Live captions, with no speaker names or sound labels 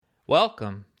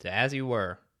Welcome to As You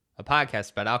Were, a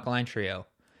podcast about Alkaline Trio,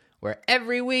 where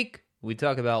every week we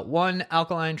talk about one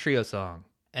Alkaline Trio song.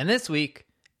 And this week,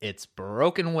 it's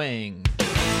Broken Wing.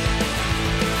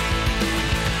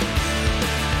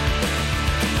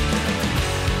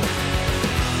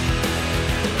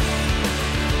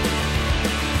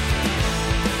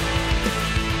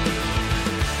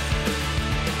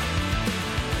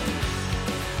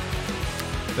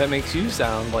 That makes you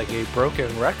sound like a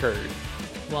broken record.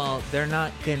 Well, they're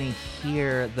not going to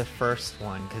hear the first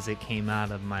one because it came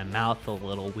out of my mouth a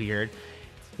little weird.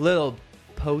 Little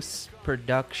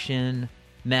post-production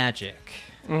magic.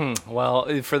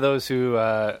 Well, for those who,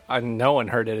 no one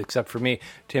heard it except for me,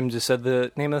 Tim just said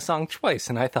the name of the song twice,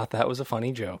 and I thought that was a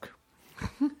funny joke.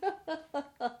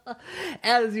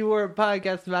 As You Were, a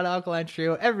podcast about Alkaline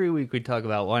Trio. Every week we talk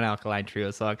about one Alkaline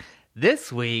Trio song.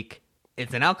 This week,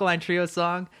 it's an Alkaline Trio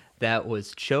song that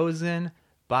was chosen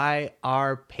by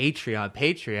our Patreon,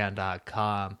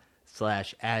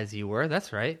 patreon.com/asyouwere.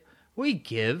 That's right. We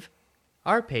give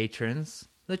our patrons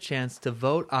the chance to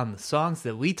vote on the songs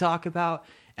that we talk about,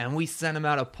 and we sent them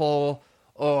out a poll.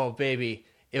 Oh, baby.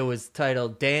 It was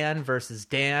titled Dan versus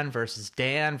Dan versus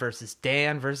Dan versus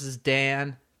Dan versus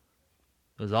Dan.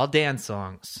 It was all Dan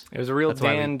songs. It was a real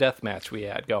Dan death match we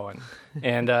had going.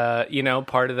 And,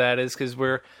 part of that is because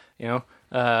we're,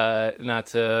 not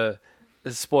to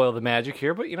spoil the magic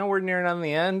here, but, we're nearing on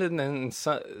the end, and then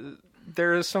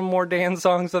there's some more Dan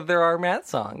songs than there are Matt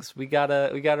songs. We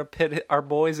gotta pit our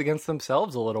boys against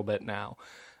themselves a little bit now.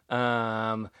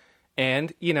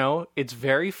 It's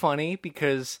very funny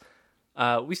because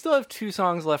we still have two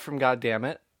songs left from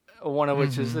Goddammit, one of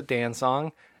which is a Dan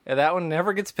song. And that one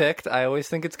never gets picked. I always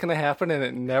think it's going to happen, and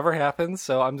it never happens,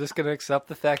 so I'm just going to accept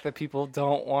the fact that people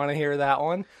don't want to hear that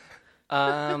one.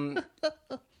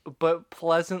 But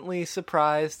pleasantly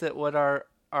surprised at what our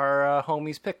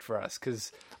homies picked for us,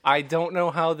 because I don't know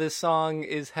how this song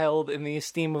is held in the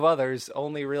esteem of others,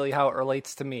 only really how it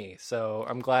relates to me. So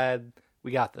I'm glad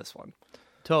we got this one.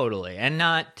 Totally. And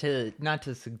not to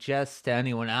suggest to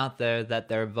anyone out there that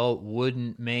their vote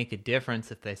wouldn't make a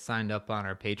difference if they signed up on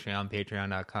our Patreon,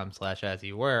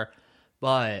 patreon.com/asyouwere.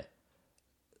 But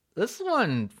this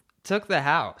one took the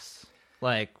house.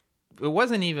 Like, it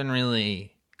wasn't even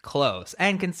really close.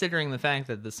 And considering the fact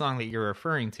that the song that you're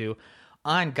referring to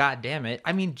on Goddammit,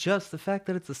 I mean, just the fact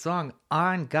that it's a song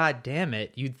on Goddammit,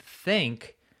 you'd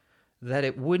think that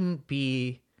it wouldn't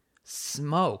be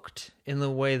smoked in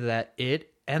the way that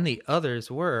it and the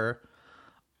others were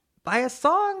by a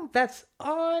song that's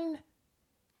on...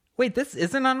 Wait, this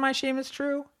isn't on My Shame Is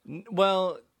True?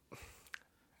 Well,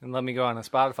 and let me go on a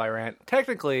Spotify rant.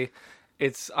 Technically,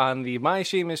 it's on the My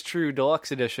Shame Is True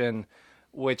Deluxe Edition,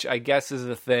 which I guess is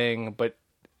a thing, but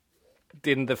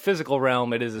in the physical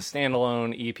realm, it is a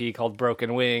standalone EP called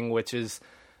Broken Wing, which is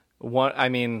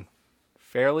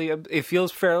it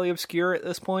feels fairly obscure at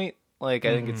this point. Like,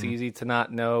 I think it's easy to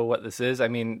not know what this is. I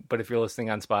mean, but if you're listening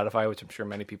on Spotify, which I'm sure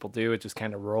many people do, it just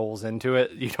kind of rolls into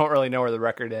it. You don't really know where the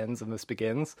record ends and this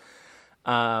begins,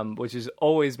 which has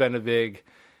always been a big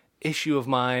issue of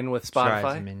mine with Spotify.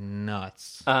 Drives me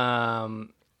nuts.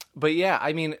 But yeah,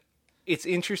 I mean, it's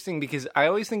interesting because I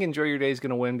always think Enjoy Your Day is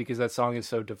going to win because that song is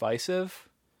so divisive.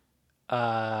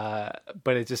 But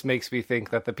it just makes me think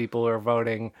that the people who are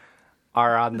voting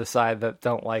are on the side that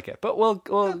don't like it. But we'll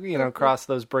cross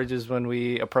those bridges when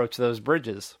we approach those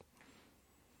bridges.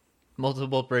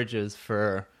 Multiple bridges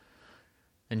for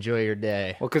Enjoy Your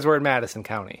Day. Well, because we're in Madison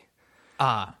County.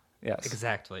 Ah, yes.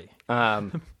 Exactly.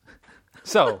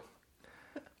 So,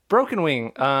 Broken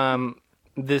Wing.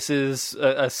 This is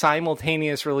a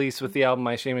simultaneous release with the album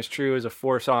My Shame Is True as a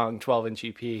 4-song, 12-inch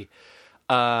EP.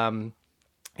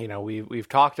 We've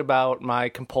talked about my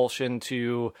compulsion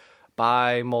to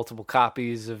buy multiple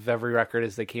copies of every record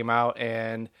as they came out,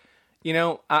 and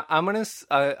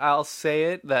I'll say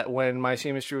it that when My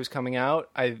Shame Is True was coming out,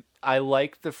 I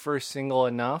liked the first single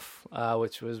enough,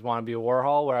 which was Wanna Be a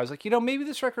Warhol, where I was like, maybe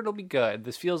this record will be good.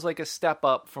 This feels like a step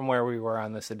up from where we were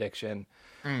on this addiction.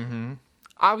 Mm-hmm.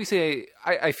 Obviously,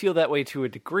 I feel that way to a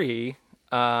degree,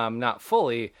 not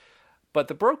fully, but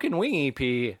the Broken Wing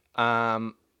EP,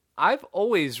 I've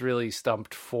always really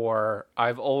stumped for.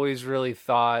 I've always really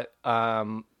thought,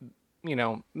 Matt's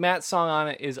song on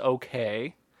it is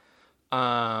okay.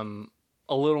 A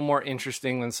little more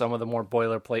interesting than some of the more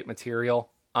boilerplate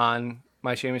material on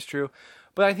My Shame Is True.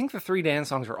 But I think the 3 Dan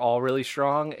songs are all really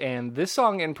strong, and this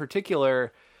song in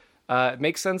particular... it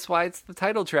makes sense why it's the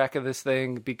title track of this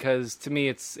thing, because to me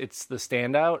it's the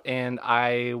standout, and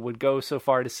I would go so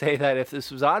far to say that if this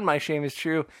was on My Shame Is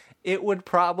True, it would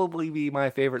probably be my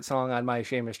favorite song on My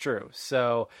Shame Is True.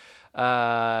 So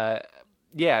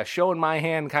showing my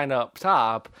hand kind of up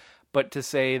top, but to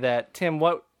say that, Tim,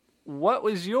 what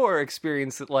was your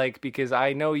experience like? Because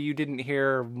I know you didn't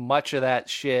hear much of that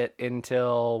shit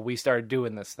until we started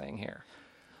doing this thing here.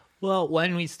 Well,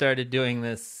 when we started doing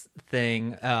this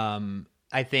thing,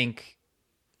 I think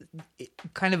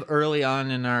kind of early on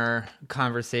in our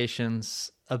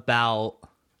conversations about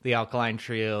the Alkaline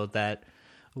Trio that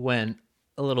went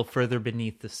a little further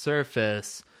beneath the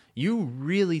surface, you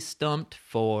really stumped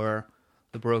for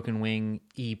the Broken Wing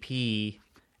EP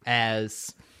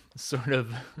as sort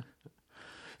of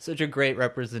such a great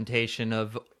representation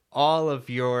of all of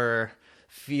your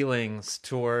feelings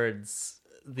towards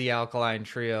the Alkaline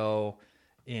Trio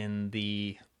in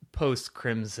the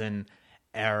post-Crimson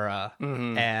era,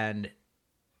 and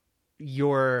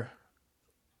your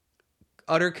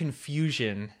utter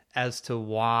confusion as to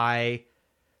why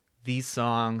these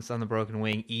songs on the Broken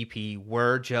Wing EP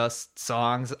were just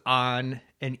songs on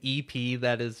an EP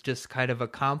that is just kind of a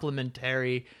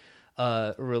complimentary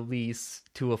release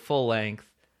to a full length.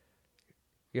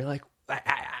 You're like,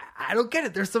 I don't get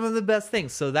it. There's some of the best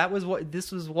things. So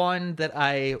this was one that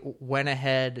I went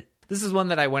ahead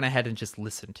and just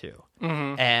listened to.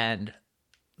 And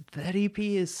that EP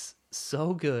is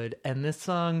so good. And this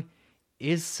song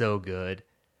is so good.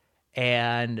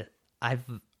 And I've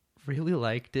really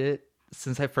liked it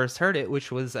since I first heard it,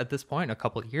 which was at this point a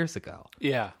couple of years ago.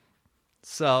 Yeah.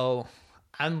 So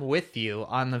I'm with you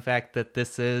on the fact that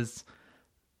this is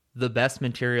the best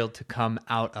material to come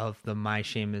out of the My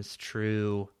Shame Is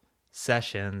True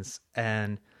sessions.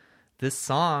 And this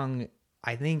song,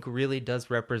 I think, really does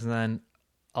represent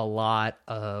a lot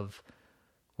of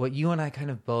what you and I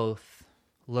kind of both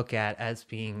look at as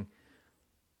being,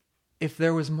 if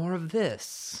there was more of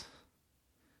this,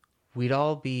 we'd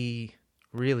all be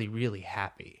really, really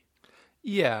happy.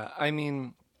 Yeah, I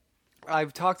mean,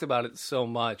 I've talked about it so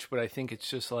much, but I think it's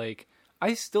just like,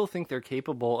 I still think they're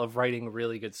capable of writing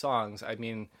really good songs. I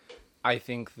mean, I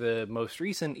think the most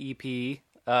recent EP,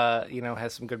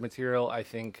 has some good material. I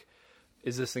think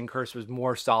Is This Thing Cursed was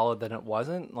more solid than it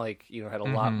wasn't. Like, had a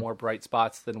lot more bright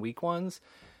spots than weak ones.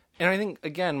 And I think,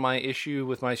 again, my issue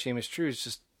with My Shame Is True is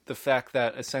just the fact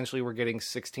that essentially we're getting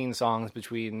 16 songs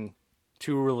between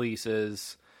 2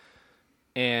 releases,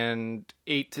 and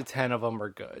 8 to 10 of them are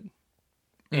good.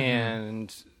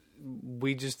 And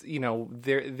we just,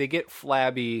 they get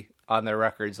flabby on their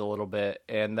records a little bit,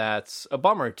 and that's a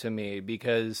bummer to me,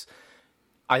 because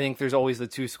I think there's always the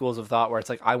two schools of thought where it's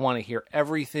like, I want to hear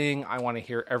everything. I want to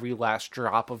hear every last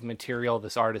drop of material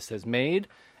this artist has made.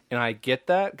 And I get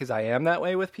that, because I am that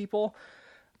way with people.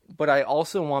 But I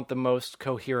also want the most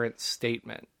coherent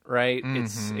statement, right?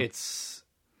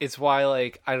 It's why,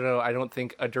 like, I don't know, I don't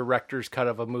think a director's cut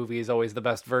of a movie is always the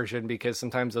best version, because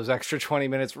sometimes those extra 20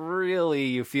 minutes, really,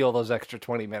 you feel those extra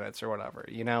 20 minutes or whatever,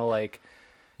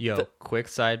 quick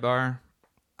sidebar.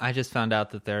 I just found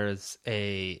out that there is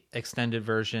a extended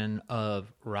version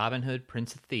of Robin Hood,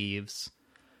 Prince of Thieves,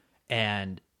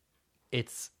 and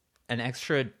it's an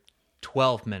extra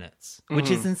 12 minutes,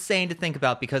 which is insane to think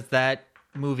about, because that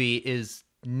movie is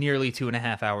nearly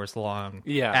 2.5 hours long,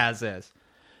 as is.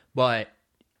 But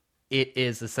it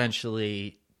is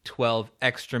essentially 12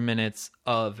 extra minutes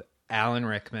of Alan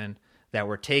Rickman that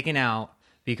were taken out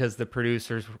because the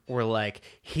producers were like,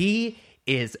 he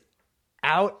is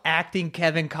out acting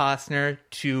Kevin Costner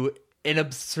to an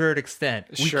absurd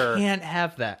extent. Sure. We can't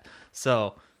have that.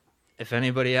 So if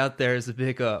anybody out there is a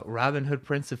big Robin Hood,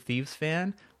 Prince of Thieves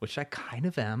fan, which I kind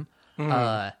of am,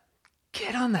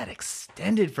 get on that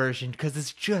extended version, because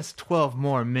it's just 12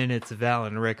 more minutes of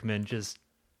Alan Rickman just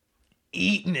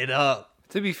eating it up.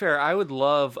 To be fair, I would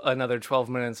love another 12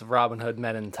 minutes of Robin Hood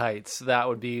Men in Tights. That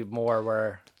would be more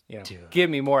where, give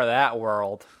me more of that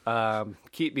world.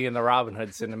 Keep me in the Robin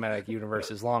Hood cinematic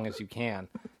universe as long as you can.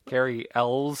 Carrie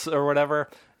Elves or whatever.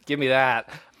 Give me that.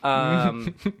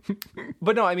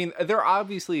 But no, I mean, there are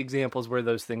obviously examples where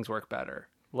those things work better.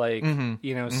 Like,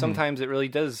 sometimes it really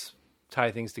does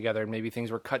tie things together, and maybe things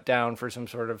were cut down for some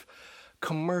sort of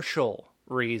commercial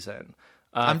reason.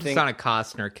 I'm just on a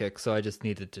Costner kick, so I just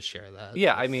needed to share that.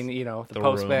 Yeah, I mean, the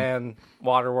Postman,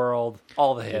 Waterworld,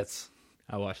 all the hits.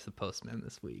 I watched The Postman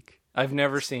this week. I've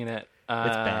never seen it.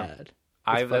 It's bad.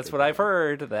 That's what I've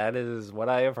heard. That is what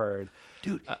I have heard.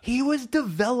 Dude, he was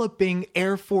developing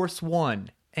Air Force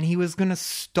One, and he was going to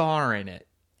star in it.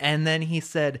 And then he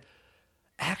said,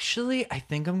 actually, I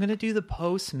think I'm going to do The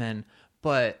Postman,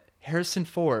 but Harrison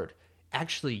Ford,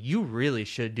 actually, you really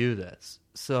should do this.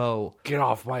 So get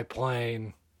off my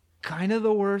plane. Kind of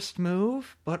the worst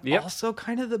move, but also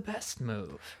kind of the best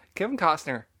move. Kevin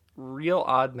Costner, real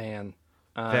odd man.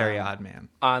 Very odd man.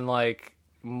 On, like,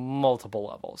 multiple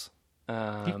levels.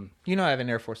 You know I have an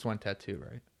Air Force One tattoo,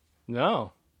 right?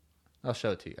 No. I'll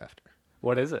show it to you after.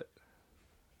 What is it?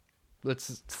 It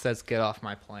says "Get off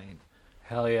my plane."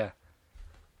 Hell yeah.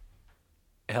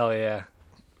 Hell yeah.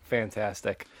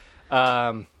 Fantastic.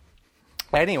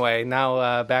 Anyway,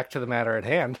 now back to the matter at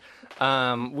hand.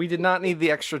 We did not need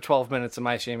the extra 12 minutes of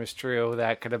My Shame Is True.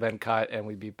 That could have been cut, and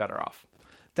we'd be better off.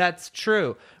 That's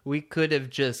true. We could have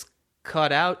just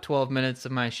cut out 12 minutes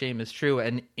of My Shame Is True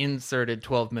and inserted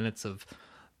 12 minutes of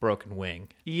Broken Wing.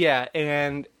 Yeah,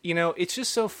 and, it's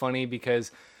just so funny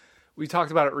because we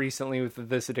talked about it recently with the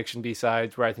This Addiction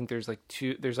B-sides, where I think there's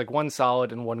one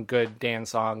solid and one good Dan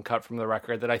song cut from the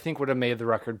record that I think would have made the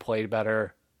record play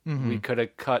better. Mm-hmm. We could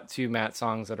have cut 2 Matt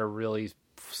songs that are really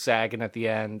sagging at the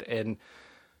end, and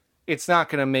it's not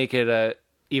going to make it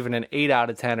even an 8 out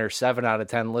of 10 or 7 out of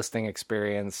 10 listening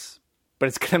experience, but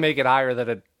it's going to make it higher than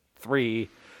a 3.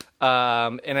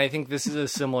 And I think this is a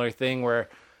similar thing where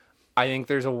I think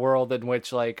there's a world in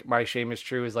which like My Shame Is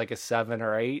True is like a 7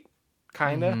 or 8,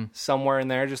 kind of somewhere in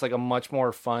there, just like a much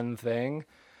more fun thing.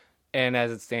 And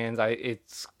as it stands,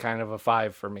 it's kind of a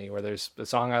 5 for me, where there's a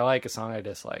song I like, a song I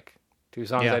dislike, 2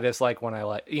 songs I dislike, one I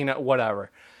like,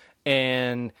 whatever.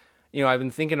 And, I've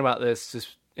been thinking about this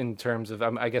just in terms of,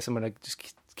 I guess I'm going to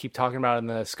just keep talking about it in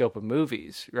the scope of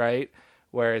movies, right?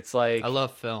 Where it's like, I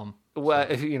love film.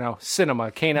 Well,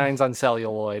 cinema, Canines on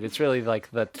Celluloid. It's really like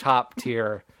the top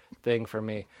tier thing for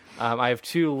me. I have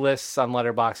 2 lists on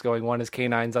Letterboxd going. One is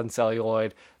Canines on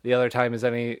Celluloid. The other time is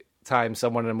any time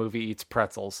someone in a movie eats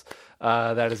pretzels.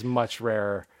 That is much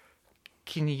rarer.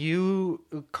 Can you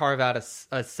carve out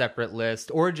a separate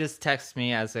list, or just text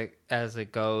me as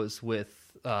it goes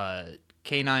with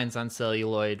Canines on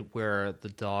Celluloid, where the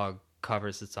dog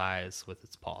covers its eyes with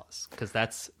its paws? Because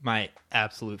that's my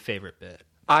absolute favorite bit.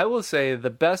 I will say the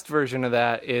best version of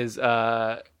that is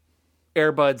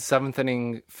Air Bud's 7th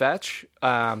Inning Fetch.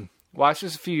 Watched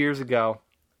this a few years ago.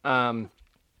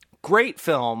 Great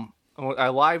film. I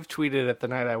live tweeted it the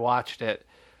night I watched it.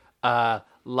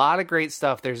 Lot of great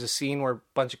stuff. There's a scene where a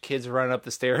bunch of kids run up the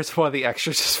stairs while the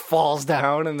extra just falls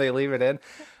down and they leave it in.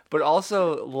 But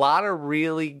also a lot of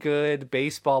really good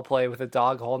baseball play with a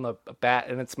dog holding a bat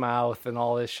in its mouth and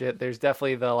all this shit. There's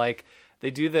definitely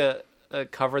they do the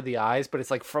cover the eyes, but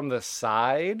it's like from the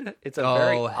side. It's a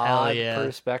very odd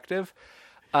perspective.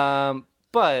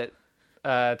 But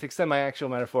to extend my actual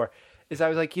metaphor, is I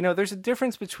was like, there's a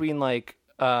difference between like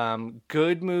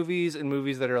good movies and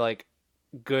movies that are like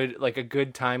good, like a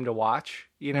good time to watch.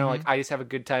 Like I just have a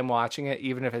good time watching it,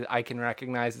 even if I can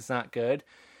recognize it's not good.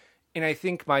 And I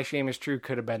think My Shame Is True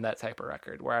could have been that type of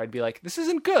record where I'd be like, this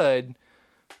isn't good,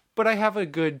 but I have a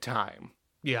good time.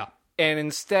 Yeah. And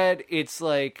instead, it's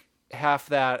like half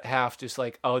that, half just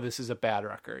like, oh, this is a bad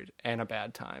record and a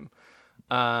bad time.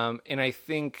 And I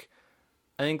think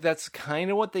that's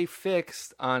kind of what they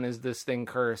fixed on Is This Thing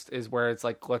Cursed, is where it's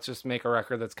like, let's just make a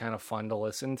record that's kind of fun to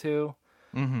listen to.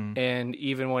 Mm-hmm. And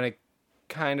even when it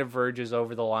kind of verges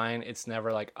over the line, it's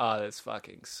never like, oh, this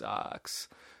fucking sucks.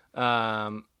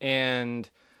 And,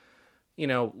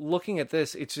 looking at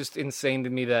this, it's just insane to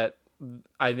me that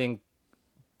I think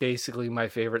basically my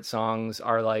favorite songs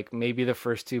are like maybe the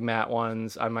first 2 Matt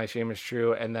ones on My Shame Is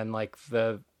True, and then like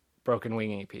the Broken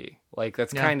Wing EP. Like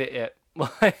that's kind of it.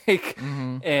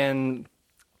 And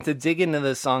to dig into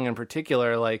this song in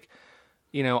particular, like,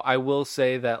 I will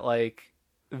say that like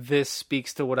this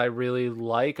speaks to what I really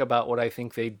like about what I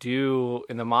think they do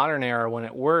in the modern era when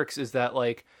it works, is that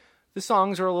like the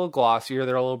songs are a little glossier,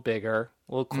 they're a little bigger,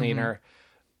 a little cleaner,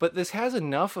 but this has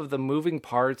enough of the moving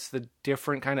parts, the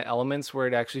different kind of elements, where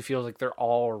it actually feels like they're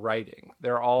all writing.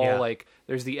 They're all like,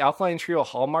 there's the Alkaline Trio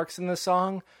hallmarks in this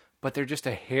song, but they're just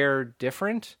a hair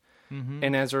different. Mm-hmm.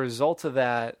 And as a result of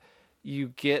that,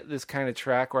 you get this kind of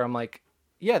track where I'm like,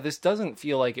 yeah, this doesn't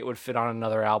feel like it would fit on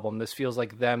another album. This feels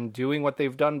like them doing what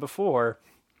they've done before,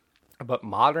 but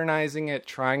modernizing it,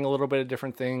 trying a little bit of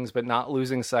different things, but not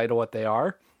losing sight of what they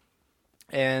are.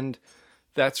 And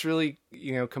that's really,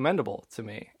 commendable to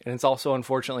me. And it's also,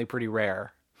 unfortunately, pretty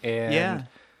rare. And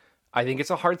I think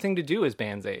it's a hard thing to do as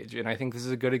bands age. And I think this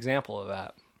is a good example of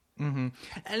that. Mm-hmm.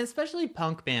 And especially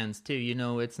punk bands,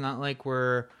 too. It's not like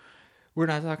we're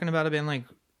not talking about a band like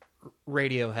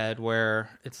Radiohead, where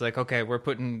it's like, okay, we're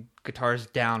putting guitars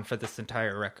down for this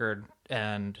entire record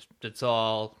and it's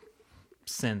all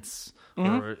synths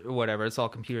or whatever, it's all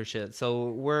computer shit. So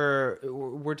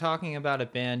we're talking about a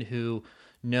band who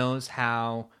knows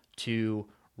how to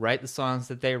write the songs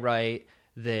that they write.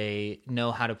 They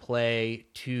know how to play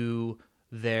to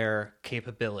their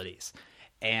capabilities,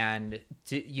 and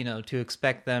to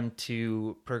expect them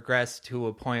to progress to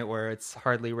a point where it's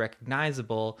hardly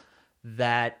recognizable,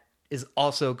 that is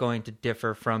also going to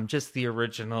differ from just the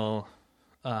original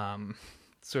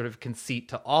sort of conceit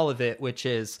to all of it, which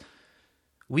is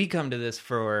we come to this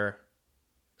for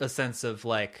a sense of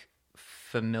like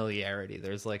familiarity.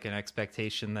 There's like an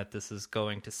expectation that this is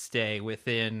going to stay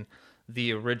within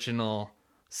the original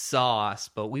sauce,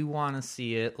 but we want to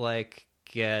see it like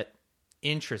get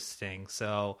interesting.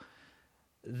 So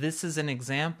this is an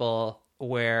example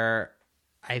where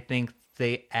I think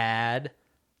they add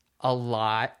a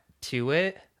lot to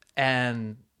it,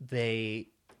 and they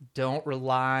don't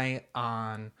rely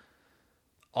on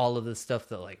all of the stuff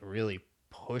that like really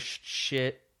pushed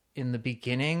shit in the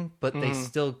beginning, but they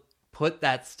still put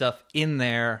that stuff in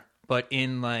there, but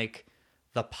in like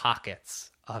the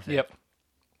pockets of it. Yep.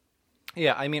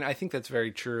 Yeah, I mean, I think that's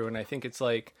very true. And I think it's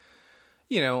like,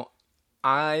 you know,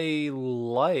 I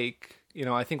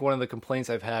think one of the complaints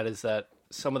I've had is that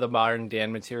some of the modern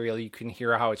Dan material, you can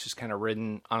hear how it's just kind of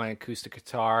written on an acoustic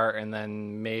guitar and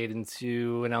then made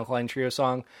into an Alkaline Trio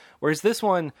song. Whereas this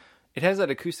one, it has that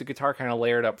acoustic guitar kind of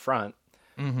layered up front,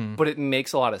 but it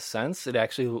makes a lot of sense. It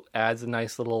actually adds a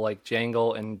nice little like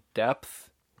jangle and depth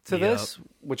to this,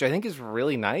 which I think is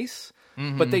really nice.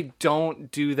 But they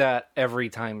don't do that every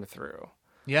time through.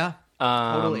 Yeah,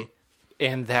 totally.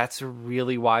 And that's a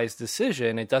really wise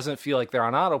decision. It doesn't feel like they're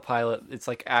on autopilot. It's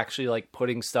like actually like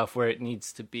putting stuff where it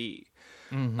needs to be.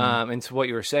 And so what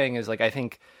you were saying is like, I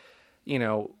think, you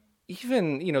know,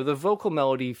 even, you know, the vocal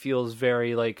melody feels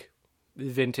very like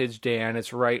vintage Dan.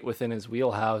 It's right within his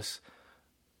wheelhouse.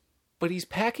 But he's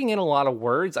packing in a lot of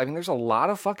words. I mean, there's a lot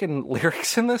of fucking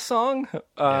lyrics in this song.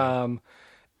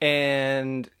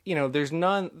 And, you know, there's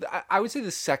none. I would say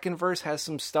the second verse has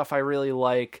some stuff I really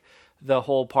like. The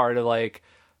whole part of like,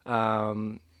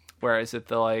 where is it?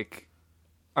 The like,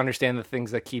 understand the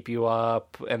things that keep you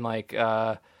up, and like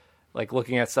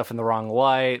looking at stuff in the wrong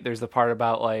light. There's the part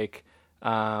about like, you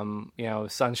know,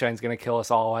 sunshine's gonna kill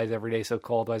us all. Why is every day so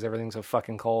cold? Why is everything so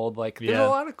fucking cold? Like, there's a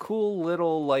lot of cool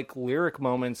little like lyric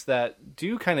moments that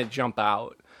do kind of jump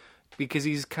out because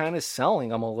he's kind of selling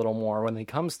them a little more when he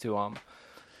comes to them.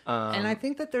 And I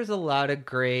think that there's a lot of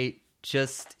great.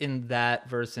 Just in that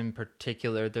verse in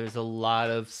particular, there's a lot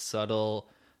of subtle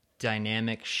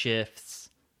dynamic shifts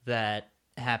that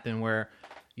happen where,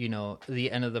 you know, the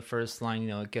end of the first line, you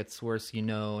know, it gets worse, you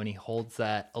know, and he holds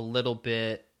that a little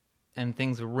bit and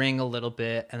things ring a little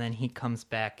bit. And then he comes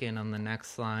back in on the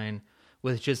next line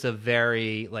with just a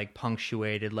very like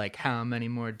punctuated, like, how many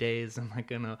more days am I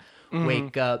going to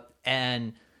wake up?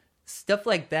 And stuff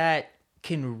like that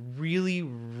can really,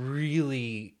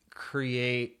 really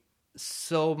create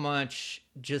so much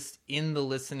just in the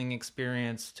listening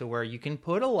experience to where you can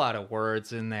put a lot of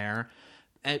words in there,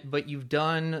 but you've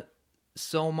done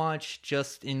so much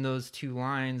just in those two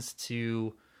lines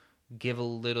to give a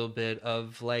little bit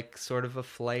of like sort of a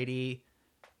flighty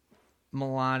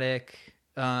melodic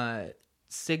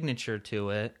signature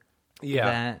to it.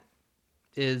 That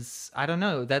is, I don't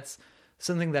know, that's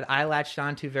something that I latched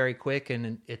onto very quick,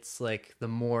 and it's like the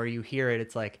more you hear it,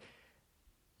 it's like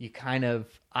you kind of,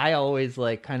 I always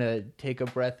like kind of take a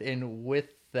breath in with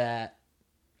that,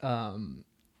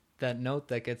 that note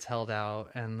that gets held out,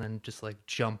 and then just like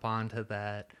jump onto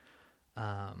that,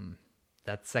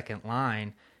 that second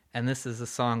line. And this is a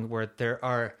song where there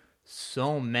are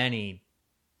so many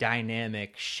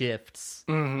dynamic shifts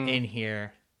in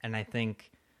here. And I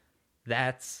think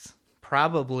this is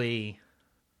probably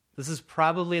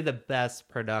the best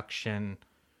production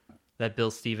that Bill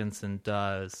Stevenson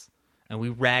does. And we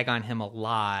rag on him a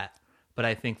lot, but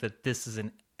I think that this is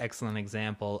an excellent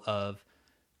example of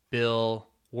Bill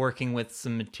working with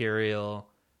some material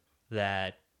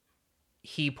that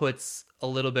he puts a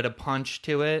little bit of punch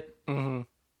to it,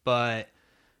 but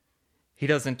he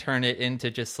doesn't turn it into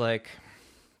just like,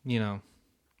 you know,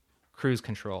 cruise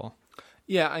control.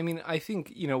 Yeah, I mean, I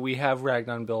think, you know, we have ragged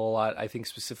on Bill a lot, I think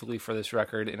specifically for this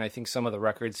record, and I think some of the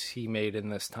records he made in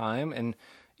this time. And,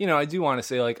 you know, I do want to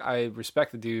say, like, I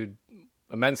respect the dude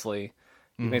immensely.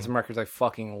 He made some records I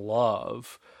fucking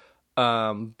love.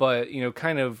 But, you know,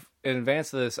 kind of in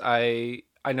advance of this, I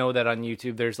know that on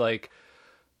YouTube there's like,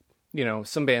 you know,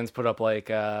 some bands put up like,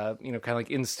 you know, kind of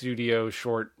like in studio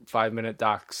short 5-minute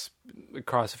docs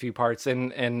across a few parts.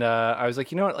 And I was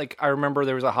like, you know what? Like, I remember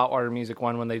there was a Hot Water Music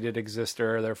one when they did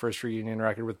Exister, their first reunion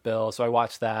record with Bill. So I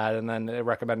watched that, and then it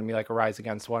recommended me like a Rise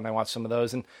Against one. I watched some of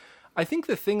those. And I think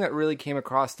the thing that really came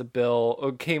across of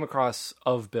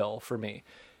Bill for me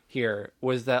here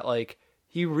was that like,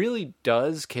 he really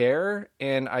does care.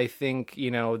 And I think,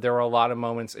 you know, there were a lot of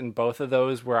moments in both of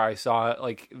those where I saw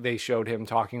like they showed him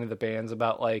talking to the bands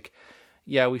about like,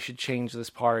 yeah, we should change this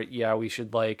part. Yeah, we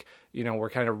should like, we're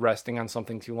kind of resting on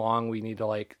something too long. We need to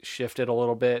like shift it a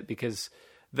little bit, because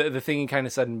the thing he kind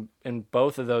of said in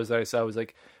both of those that I saw was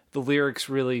like, the lyrics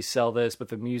really sell this, but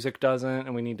the music doesn't,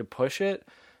 and we need to push it.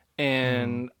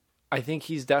 And I think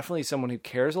he's definitely someone who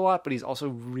cares a lot, but he's also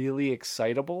really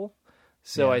excitable.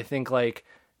 So I think like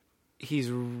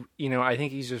I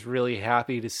think he's just really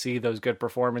happy to see those good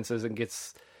performances and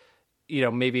gets,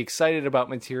 maybe excited about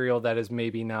material that is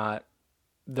maybe not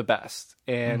the best.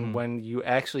 And when you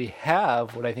actually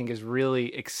have what I think is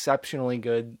really exceptionally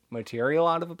good material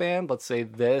out of a band, let's say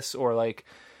this, or like,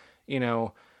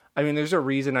 there's a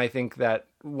reason I think that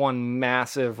one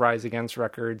massive Rise Against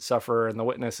record, Sufferer and The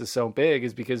Witness, is so big,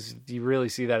 is because you really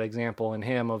see that example in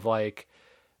him of like,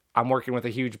 I'm working with a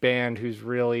huge band who's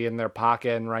really in their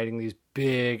pocket and writing these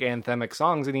big anthemic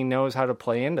songs, and he knows how to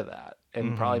play into that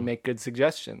and probably make good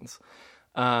suggestions.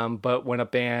 But when a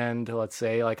band, let's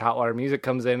say like Hot Water Music,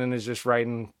 comes in and is just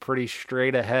writing pretty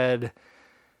straight ahead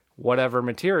whatever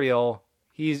material,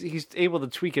 he's able to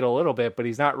tweak it a little bit, but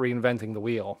he's not reinventing the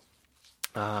wheel.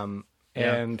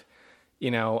 And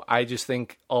I just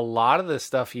think a lot of the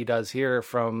stuff he does here,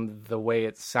 from the way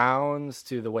it sounds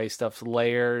to the way stuff's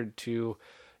layered to,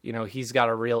 he's got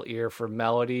a real ear for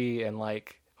melody and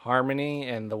like harmony,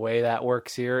 and the way that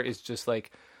works here is just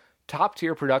like top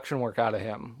tier production work out of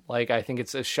him. Like, I think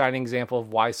it's a shining example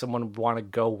of why someone would want to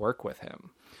go work with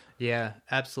him. Yeah,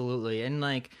 absolutely. And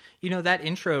like, that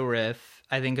intro riff,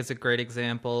 I think, is a great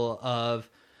example of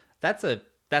that's a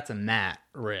Matt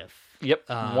riff. Yep,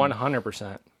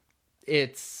 100%.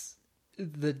 It's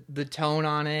the tone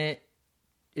on it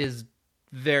is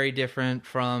very different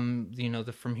from the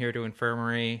From Here to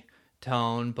Infirmary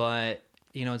tone, but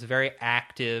it's very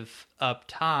active up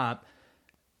top,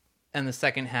 and the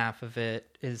second half of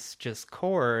it is just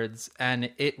chords, and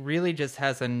it really just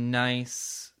has a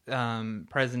nice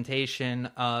presentation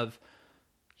of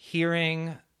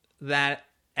hearing that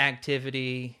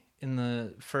activity in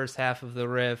the first half of the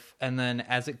riff, and then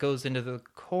as it goes into the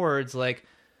chords, like,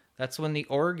 that's when the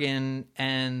organ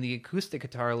and the acoustic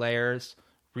guitar layers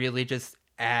really just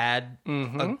add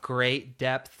a great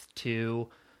depth to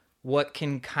what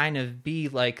can kind of be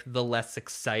like the less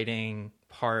exciting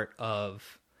part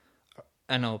of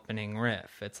an opening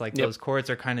riff. It's like those chords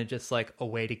are kind of just like a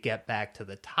way to get back to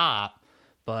the top,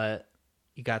 but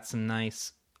you got some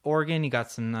nice organ, you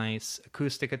got some nice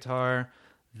acoustic guitar.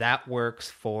 That works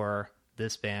for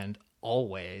this band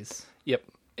always. Yep.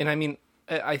 And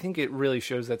I think it really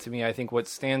shows that to me. I think what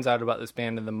stands out about this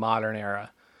band in the modern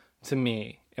era, to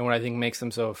me, and what I think makes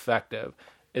them so effective,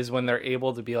 is when they're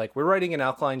able to be like, we're writing an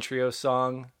Alkaline Trio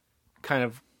song, kind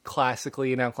of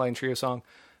classically an Alkaline Trio song,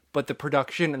 but the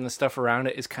production and the stuff around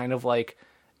it is kind of like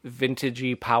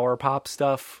vintagey power pop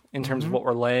stuff in terms of what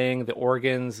we're laying, the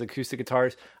organs, the acoustic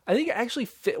guitars. I think it actually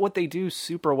fit what they do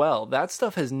super well. That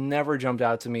stuff has never jumped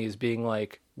out to me as being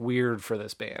like weird for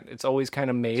this band. It's always kind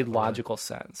of made logical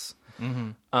sense.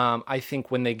 I think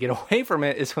when they get away from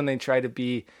it is when they try to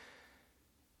be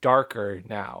darker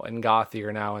now and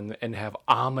gothier now and have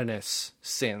ominous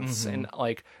synths and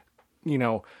like,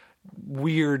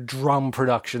 weird drum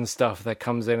production stuff that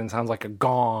comes in and sounds like a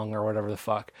gong or whatever the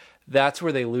fuck. That's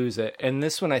where they lose it. And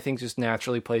this one, I think, just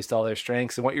naturally plays to all their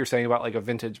strengths. And what you're saying about like a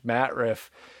vintage Matt riff,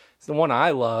 the one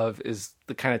I love is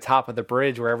the kind of top of the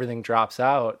bridge where everything drops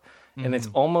out. And it's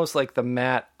almost like the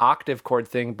Matt octave chord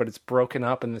thing, but it's broken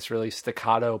up in this really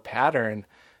staccato pattern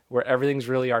where everything's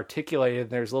really articulated and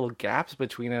there's little gaps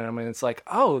between it. It's like,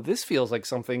 oh, this feels like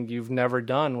something you've never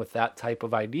done with that type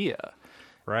of idea.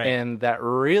 Right. And that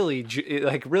really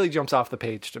jumps off the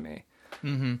page to me.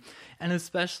 And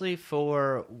especially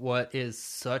for what is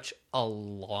such a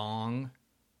long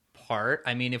part.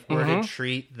 If we're to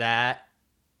treat that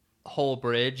whole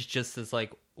bridge just as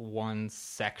like one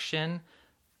section,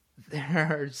 there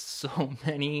are so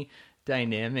many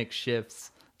dynamic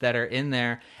shifts that are in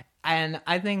there. And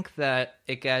I think that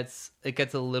it gets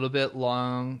a little bit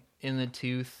long in the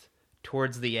tooth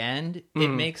towards the end. It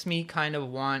makes me kind of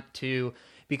want to,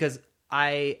 because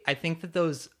I think that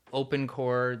those open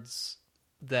chords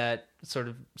that sort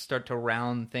of start to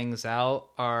round things out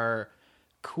are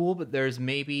cool, but there's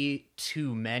maybe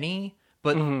too many.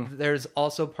 But there's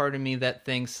also part of me that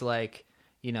thinks like,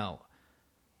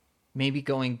 maybe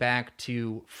going back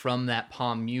to from that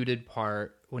palm muted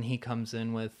part when he comes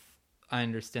in with, I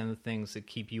understand the things that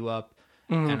keep you up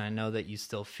and I know that you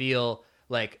still feel,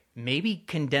 like maybe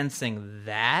condensing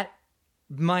that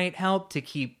might help to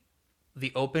keep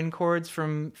the open chords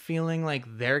from feeling like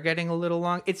they're getting a little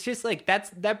long. It's just like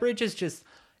that bridge is just,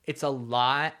 it's a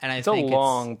lot, and it's a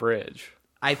long bridge.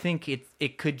 I think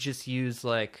it could just use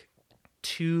like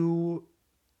 2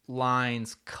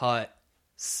 lines cut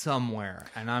somewhere,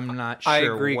 and I'm not sure I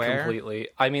agree where. completely.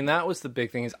 I mean, that was the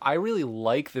big thing, is I really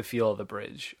like the feel of the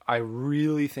bridge. I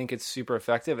really think it's super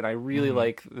effective, and I really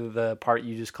like the part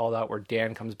you just called out where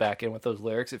Dan comes back in with those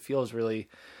lyrics. It feels really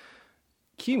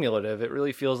cumulative. It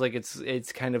really feels like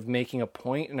it's kind of making a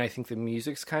point, and I think the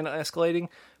music's kind of escalating.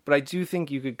 But I do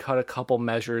think you could cut a couple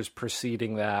measures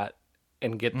preceding that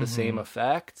and get the same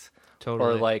effect. Totally.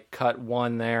 Or like cut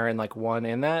one there and like one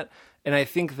in that. And I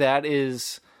think that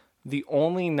is the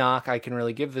only knock I can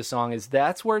really give this song, is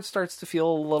that's where it starts to feel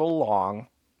a little long.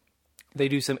 They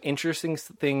do some interesting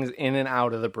things in and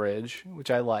out of the bridge, which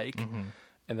I like.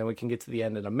 And then we can get to the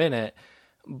end in a minute.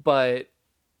 But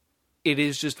it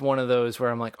is just one of those where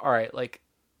I'm like, all right, like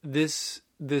this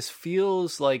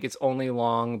feels like it's only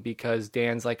long because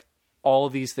Dan's like, all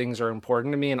of these things are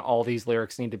important to me and all these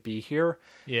lyrics need to be here.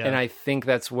 Yeah. And I think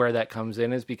that's where that comes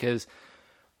in, is because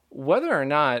whether or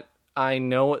not I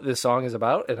know what this song is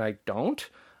about, and I don't,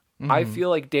 I feel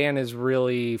like Dan is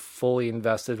really fully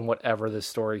invested in whatever the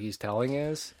story he's telling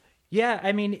is. Yeah,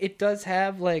 I mean, it does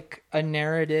have like a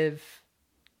narrative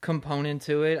component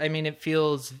to it. I mean, it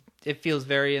feels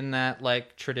very in that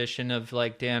like tradition of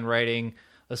like Dan writing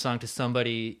a song to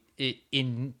somebody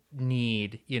in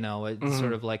need, you know. It's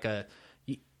sort of like a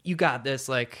you got this,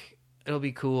 like it'll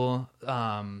be cool.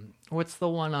 What's the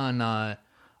one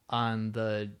on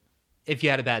the If You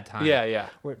Had a Bad Time? Yeah.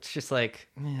 Where it's just like,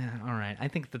 yeah, all right. I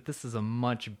think that this is a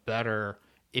much better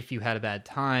If You Had a Bad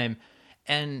Time.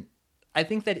 And I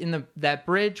think that in that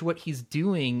bridge, what he's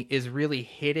doing is really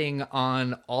hitting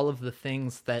on all of the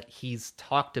things that he's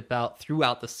talked about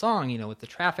throughout the song, you know, with the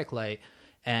traffic light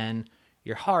and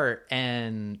your heart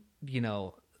and, you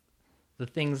know, the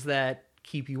things that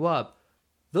keep you up.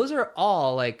 Those are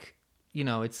all like, you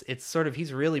know, it's sort of,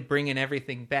 he's really bringing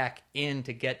everything back in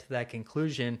to get to that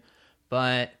conclusion,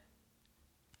 but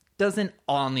doesn't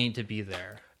all need to be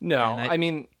there. No, I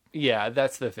mean, yeah,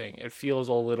 that's the thing. It feels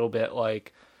a little bit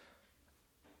like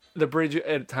the bridge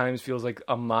at times feels like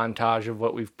a montage of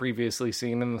what we've previously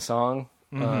seen in the song.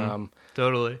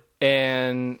 Totally.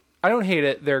 And I don't hate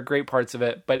it. There are great parts of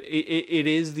it, but it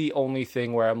is the only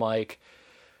thing where I'm like,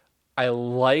 I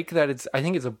like that I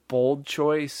think it's a bold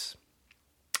choice,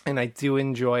 and I do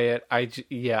enjoy it. I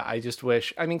just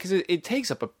wish, I mean, because it takes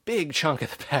up a big chunk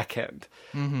of the back end.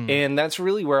 And that's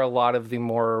really where a lot of the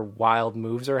more wild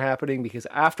moves are happening, because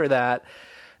after that,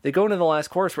 they go into the last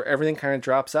chorus where everything kind of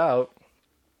drops out,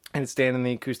 and it's Dan and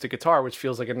the acoustic guitar, which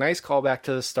feels like a nice callback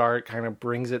to the start, kind of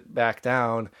brings it back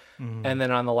down. And then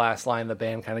on the last line, the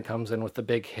band kind of comes in with the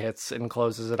big hits and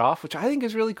closes it off, which I think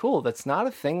is really cool. That's not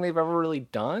a thing they've ever really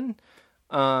done.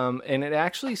 And it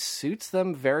actually suits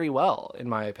them very well, in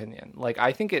my opinion. Like,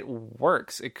 I think it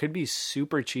works. It could be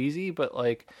super cheesy, but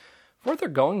like, for what they're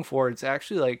going for, it's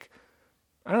actually like,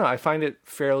 I don't know, I find it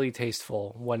fairly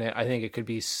tasteful when I think it could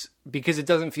be, because it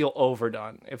doesn't feel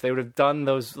overdone. If they would have done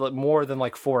those more than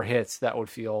like 4 hits, that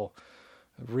would feel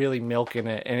really milking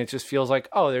it. And it just feels like,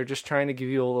 oh, they're just trying to give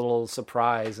you a little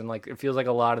surprise. And like, it feels like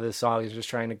a lot of this song is just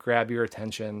trying to grab your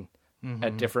attention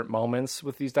at different moments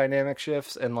with these dynamic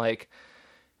shifts. And like,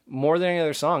 more than any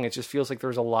other song, it just feels like there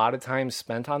was a lot of time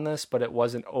spent on this, but it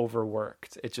wasn't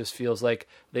overworked. It just feels like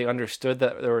they understood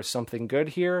that there was something good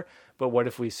here, but what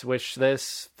if we switch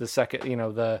this, the second, you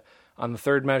know, on the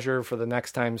third measure for the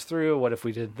next times through, what if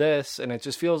we did this? And it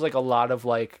just feels like a lot of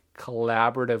like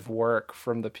collaborative work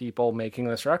from the people making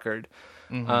this record.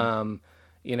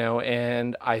 You know,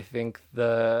 and I think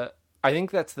that's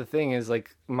the thing, is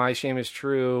like, My Shame Is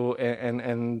True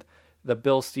and the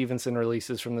Bill Stevenson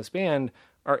releases from this band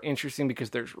are interesting because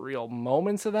there's real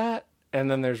moments of that, and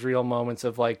then there's real moments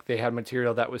of like, they had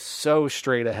material that was so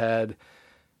straight ahead,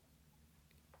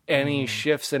 any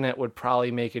shifts in it would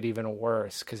probably make it even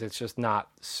worse because it's just not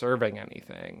serving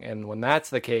anything. And when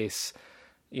that's the case,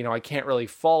 you know, I can't really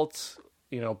fault,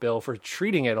 you know, Bill for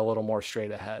treating it a little more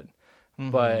straight ahead.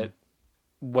 But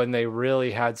when they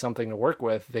really had something to work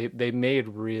with, they made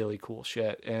really cool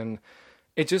shit. And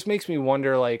it just makes me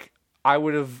wonder, like, I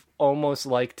would have almost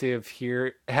liked to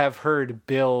have heard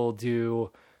Bill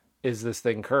do Is This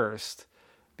Thing Cursed?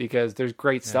 Because there's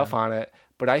great stuff on it,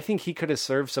 but I think he could have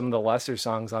served some of the lesser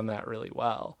songs on that really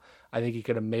well. I think he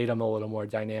could have made them a little more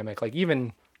dynamic. Like,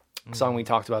 even a song we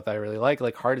talked about that I really like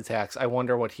Heart Attacks, I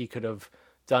wonder what he could have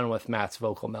done with Matt's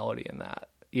vocal melody in that,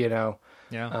 you know?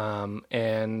 Yeah.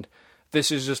 And this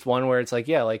is just one where it's like,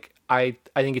 yeah, like, I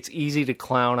think it's easy to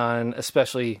clown on,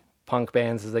 especially punk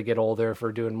bands as they get older,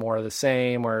 for doing more of the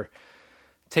same or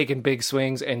taking big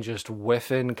swings and just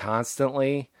whiffing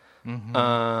constantly.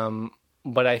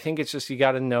 But I think it's just, you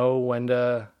got to know when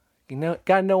to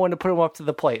put them up to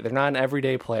the plate. They're not an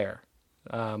everyday player,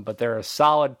 but they're a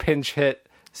solid pinch hit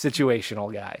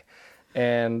situational guy.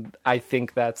 And I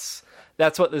think that's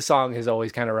what this song has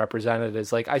always kind of represented,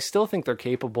 is like, I still think they're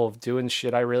capable of doing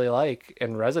shit I really like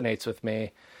and resonates with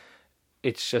me.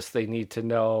 It's just they need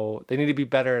to be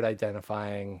better at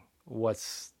identifying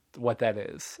what that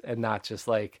is, and not just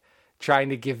like trying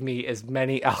to give me as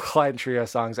many Alkaline Trio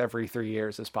songs every 3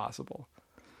 years as possible.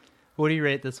 What do you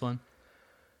rate this one?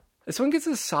 This one gets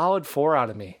a solid 4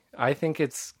 out of me. I think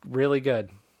it's really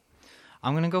good.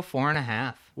 I'm going to go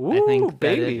 4.5. Ooh, I think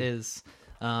baby. that it is,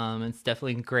 it's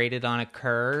definitely graded on a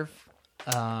curve.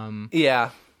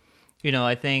 Yeah. You know,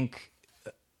 I think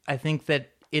that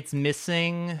it's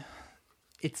missing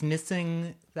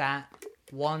that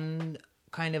one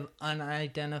kind of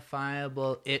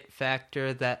unidentifiable it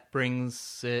factor that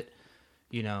brings it,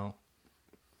 you know,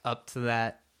 up to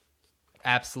that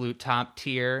absolute top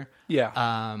tier.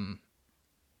 Yeah.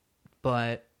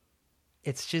 But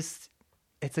it's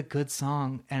a good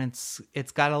song, and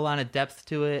it's got a lot of depth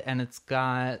to it, and it's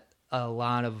got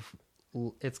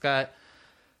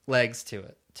legs to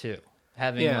it too.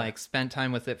 Having like spent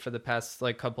time with it for the past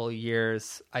like couple of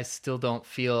years, I still don't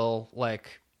feel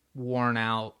like worn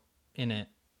out in it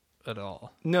at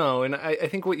all. No, and I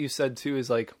think what you said too is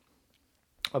like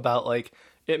about like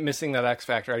it missing that X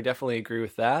factor. I definitely agree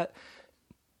with that.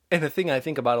 And the thing I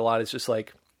think about a lot is just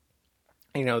like,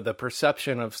 you know, the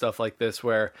perception of stuff like this,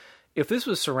 where if this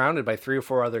was surrounded by 3 or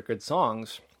 4 other good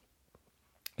songs,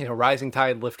 you know, rising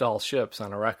tide lift all ships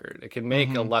on a record. It can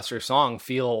make a lesser song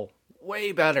feel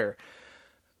way better.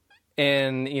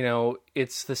 And, you know,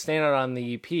 it's the standout on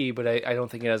the EP, but I don't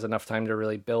think it has enough time to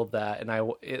really build that.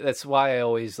 And that's why I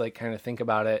always like kind of think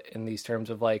about it in these terms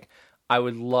of like, I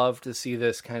would love to see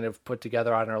this kind of put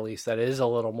together on a release that is a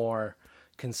little more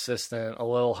consistent, a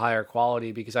little higher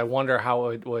quality, because I wonder how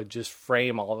it would just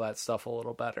frame all of that stuff a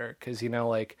little better. Because, you know,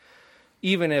 like,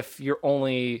 even if your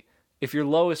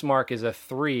lowest mark is a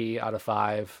 3 out of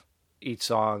 5 each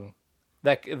song,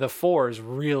 that the 4s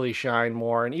really shine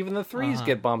more, and even the 3s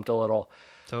get bumped a little.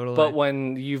 Totally. But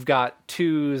when you've got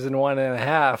 2s and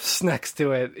 1.5s next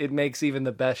to it, it makes even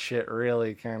the best shit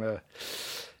really kind of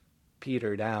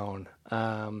peter down.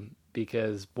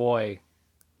 Because boy,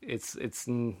 that's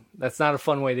not a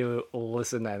fun way to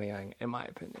listen to anything, in my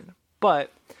opinion.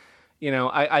 But, you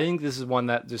know, I think this is one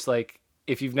that just like,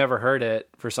 if you've never heard it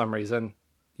for some reason,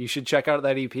 you should check out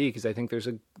that EP, because I think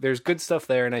there's good stuff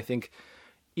there, and I think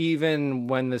even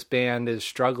when this band is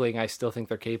struggling, I still think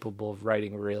they're capable of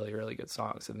writing really, really good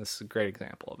songs, and this is a great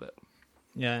example of it.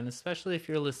 Yeah, and especially if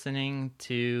you're listening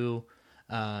to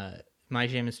My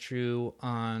Jam Is True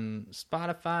on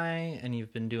Spotify, and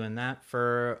you've been doing that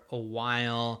for a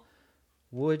while,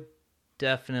 would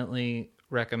definitely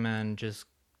recommend just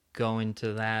going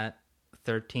to that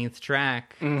 13th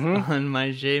track on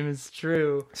My Jam Is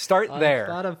True. Start there.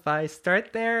 Spotify.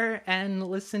 Start there and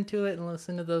listen to it, and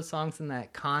listen to those songs in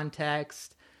that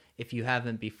context. If you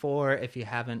haven't before, if you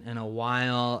haven't in a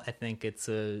while, I think it's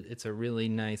a really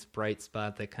nice bright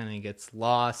spot that kind of gets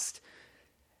lost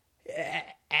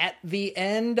at the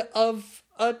end of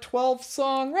a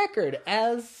 12-song record,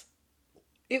 as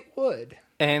it would.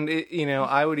 And, you know,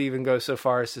 I would even go so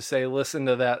far as to say, listen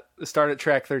to that, start at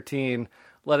track 13,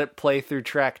 let it play through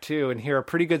track 2, and hear a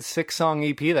pretty good 6-song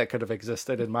EP that could have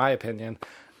existed, in my opinion.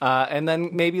 And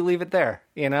then maybe leave it there,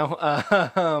 you know?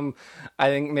 I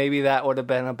think maybe that would have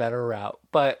been a better route.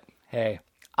 But, hey,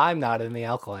 I'm not in the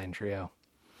Alkaline Trio.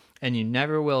 And you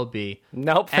never will be.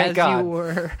 Nope, thank God. As You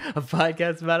Were, a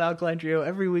podcast about Alkaline Trio.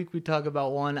 Every week we talk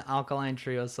about one Alkaline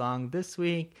Trio song. This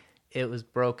week, it was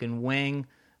Broken Wing.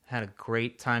 Had a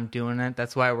great time doing it.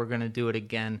 That's why we're going to do it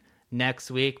again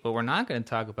next week. But we're not going to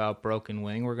talk about Broken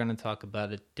Wing. We're going to talk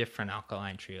about a different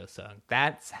Alkaline Trio song.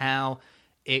 That's how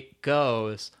it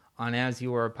goes on As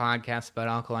You Were, a podcast about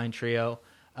Alkaline Trio.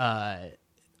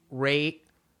 Rate,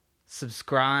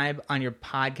 subscribe on your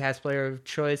podcast player of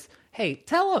choice. Hey,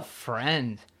 tell a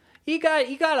friend. You got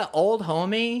an old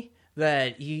homie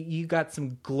that you got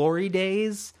some glory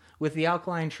days with the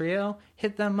Alkaline Trio.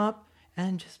 Hit them up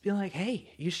and just be like,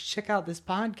 hey, you should check out this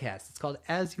podcast. It's called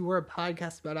As You Were, a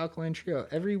podcast about Alkaline Trio.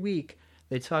 Every week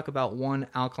they talk about one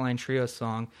Alkaline Trio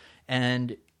song,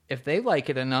 and if they like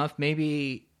it enough,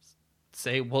 maybe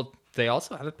say, well, they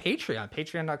also have a Patreon,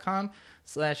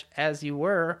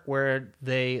 patreon.com/asyouwere, where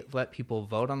they let people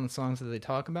vote on the songs that they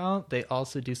talk about. They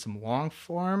also do some long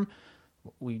form.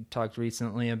 We talked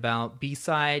recently about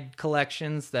B-side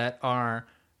collections that are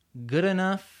good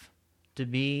enough to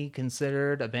be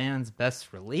considered a band's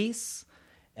best release.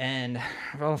 And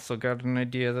I've also got an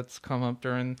idea that's come up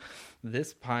during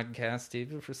this podcast,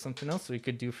 even for something else we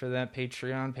could do for that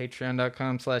Patreon,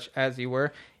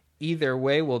 patreon.com/asyouwere. Either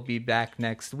way, we'll be back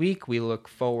next week. We look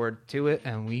forward to it,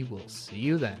 and we will see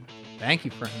you then. Thank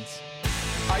you, friends.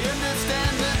 I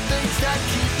understand the things that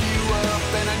keep you up,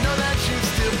 and I know that you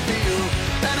still feel,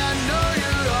 and I know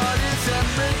your heart is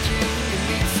hemorrhaging. It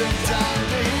needs some time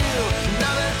to heal. Now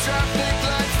the traffic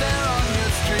lights there on the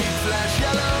street flash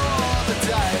yellow all the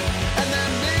time, and the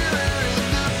mirror in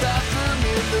the bathroom,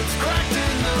 it looks cracked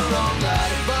in the wrong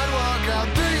light. But walk out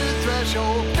through your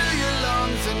threshold, fill your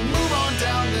lungs, and move on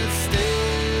down the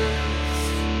stairs,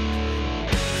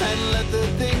 and let the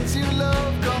things you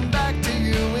love come back to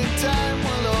you in time.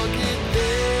 We'll all get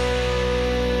there.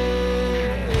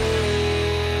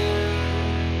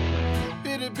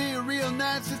 It'd be real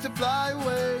nice just to fly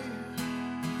away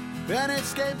and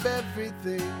escape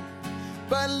everything,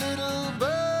 but little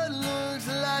bird, looks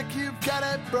like you've got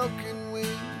a broken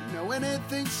wing. Now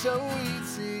anything's so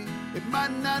easy, it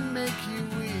might not make you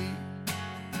weak,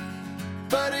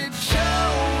 but it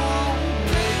shows.